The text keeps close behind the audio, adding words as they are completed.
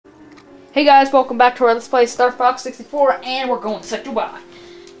Hey guys, welcome back to our Let's Play Star Fox 64, and we're going Sector Y.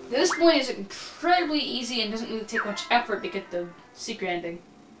 Now, this point is incredibly easy and doesn't really take much effort to get the secret ending.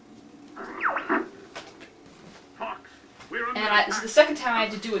 And this is the second time I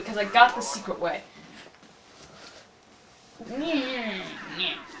had to do it because I got the secret way. Yeah,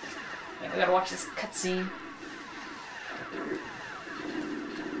 we gotta watch this cutscene.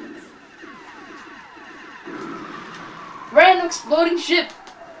 Random exploding ship!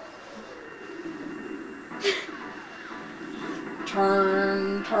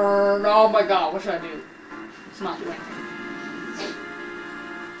 Turn, oh my god, what should I do? It's not doing anything.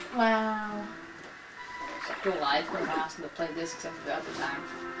 Wow. Sector Y is pretty awesome to play this except for the other time.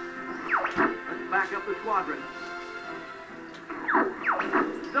 Let's back up the squadron.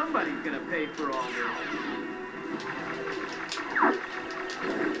 Somebody's gonna pay for all this.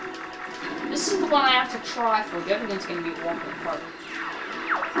 This is the one I have to try for. The other one's gonna be walking apart.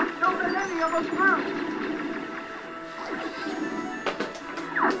 Don't let any of us through!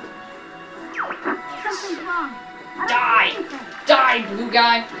 Something's wrong. Die! Die, blue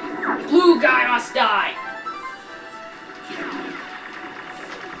guy! Blue guy must die!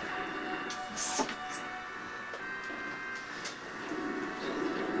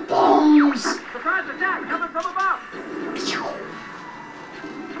 Bombs! Surprise attack coming from above!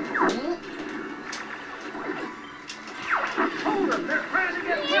 Hold them! They're trying to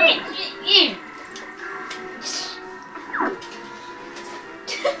get through!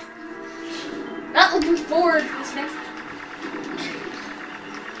 Not looking forward to this next.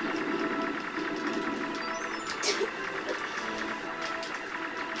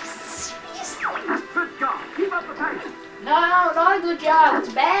 Good job! Keep up the pace! No, not a good job.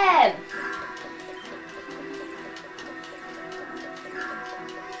 It's bad.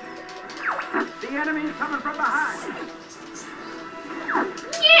 The enemy is coming from behind!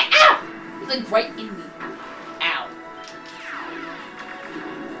 Yeah, ow! It's like right in me. Ow.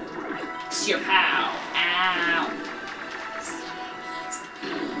 It's your pow. Ow.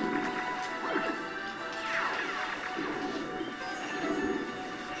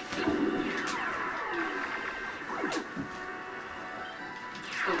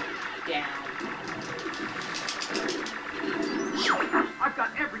 Go down. I've got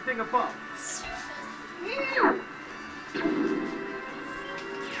everything above!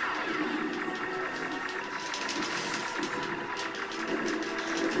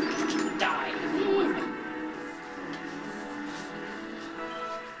 Die.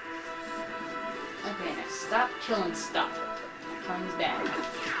 Okay, now stop killing stuff. Killing's bad.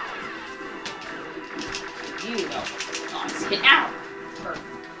 You go. Oh, it's hit out. Perfect.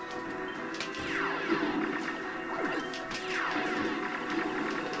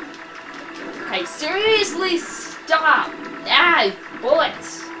 Okay, seriously, stop! Ah,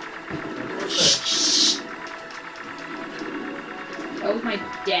 bullets! Shh. That was my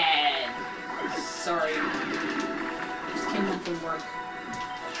dad. Sorry. Just came home from work.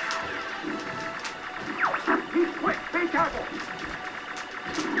 He's quick! Be careful!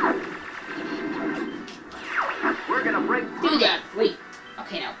 We're gonna break through Do that. Wait.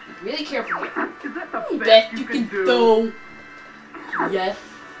 Okay, now, be really careful here. Is that the Best best you you can do? do. Yes.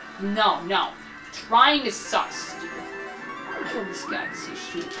 No, no. Trying is sus. Kill this guy because he's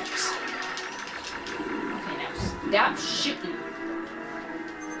shooting us. Okay, now stop shooting.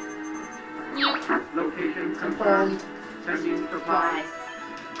 Yep. Location Confirmed. confirmed. Sending supplies.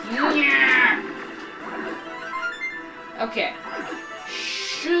 Yeah. Okay.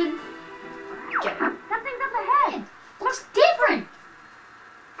 Should get it. Something's up ahead. Looks different.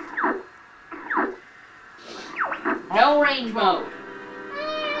 No range mode.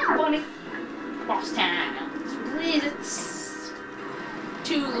 Funny. Boss time. It's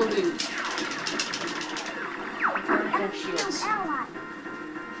two little dudes. Don't have shields.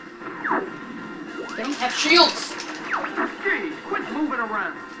 They don't have shields. Gee, quit moving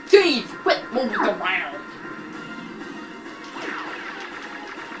around! Steve, quit moving around.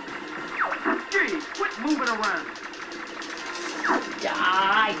 Gee, quit moving around!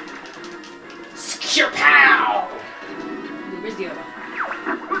 Die. Secure pow. Where's the other one?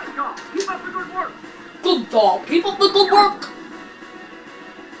 Good job! Keep up the good work! Good dog. Keep up the good work.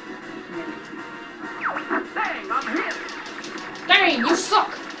 Dang, I'm hit! Dang, you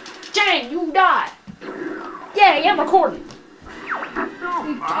suck. Dang, you die. Yeah, I'm recording.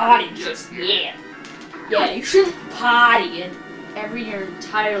 Don't Potty just yeah. Yeah, you shouldn't potty in your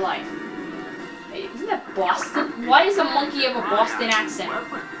entire life. Hey, isn't that Boston? Why does a monkey have a Boston accent?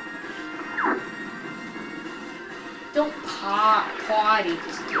 Don't potty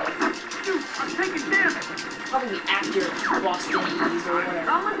just yet. Shoot, I'm taking damage! Probably actor Bostonese or whatever.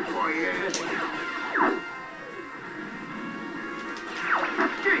 Coming for you!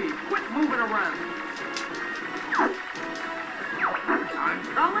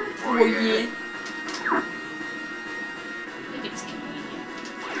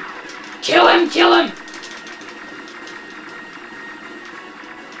 Kill him! Kill him!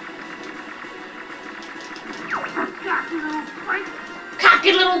 Cocky little freak!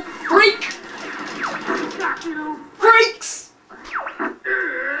 Cocky little freak! Cocky little Freaks!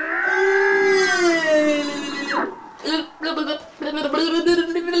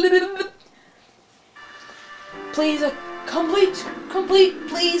 Please, complete,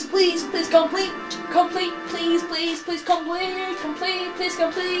 please, please, please, complete, please, please, please,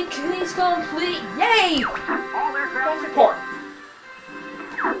 complete, please, complete, yay! all aircraft Report.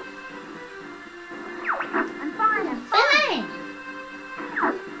 I'm fine, I'm fine.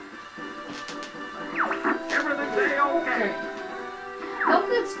 everything's A-okay. How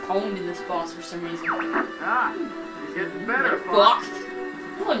gets calling to this boss for some reason? Ah, he's getting better, Fox.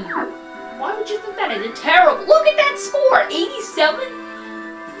 Fox. Why would you think that? It's terrible. Look at that score! 87?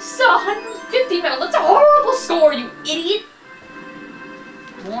 So 150 mil. That's a horrible score, you idiot!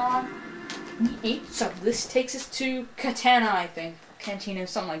 So this takes us to Katana, I think. Cantina,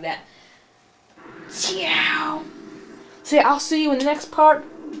 something like that. Ciao. So yeah, I'll see you in the next part.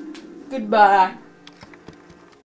 Goodbye.